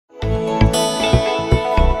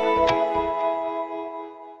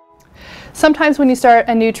Sometimes when you start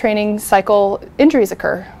a new training cycle, injuries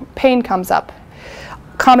occur, pain comes up.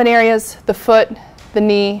 Common areas, the foot, the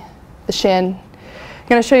knee, the shin. I'm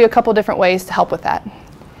going to show you a couple different ways to help with that.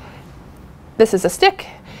 This is a stick.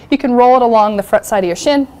 You can roll it along the front side of your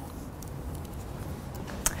shin,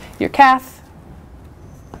 your calf,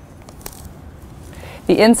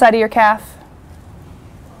 the inside of your calf.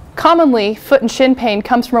 Commonly, foot and shin pain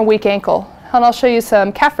comes from a weak ankle, and I'll show you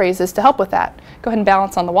some calf raises to help with that. Go ahead and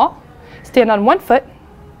balance on the wall. Stand on one foot,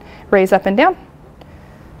 raise up and down.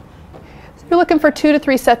 So you're looking for 2 to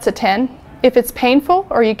 3 sets of 10. If it's painful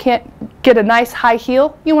or you can't get a nice high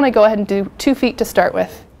heel, you want to go ahead and do 2 feet to start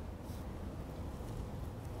with.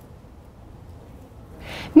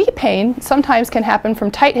 Knee pain sometimes can happen from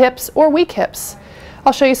tight hips or weak hips.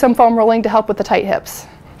 I'll show you some foam rolling to help with the tight hips.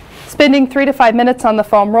 Spending 3 to 5 minutes on the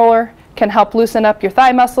foam roller can help loosen up your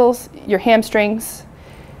thigh muscles, your hamstrings,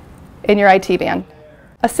 and your IT band.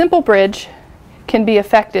 A simple bridge can be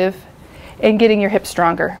effective in getting your hips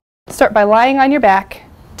stronger. Start by lying on your back,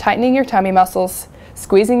 tightening your tummy muscles,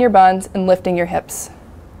 squeezing your buns, and lifting your hips.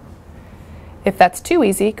 If that's too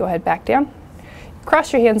easy, go ahead back down.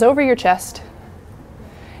 Cross your hands over your chest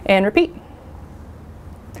and repeat.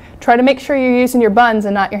 Try to make sure you're using your buns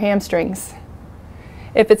and not your hamstrings.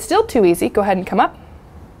 If it's still too easy, go ahead and come up.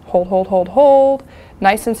 Hold, hold, hold, hold.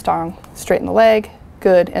 Nice and strong. Straighten the leg.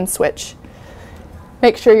 Good. And switch.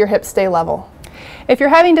 Make sure your hips stay level. If you're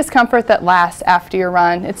having discomfort that lasts after your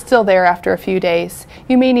run, it's still there after a few days,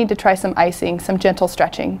 you may need to try some icing, some gentle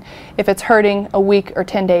stretching. If it's hurting a week or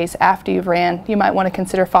 10 days after you've ran, you might want to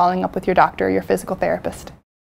consider following up with your doctor or your physical therapist.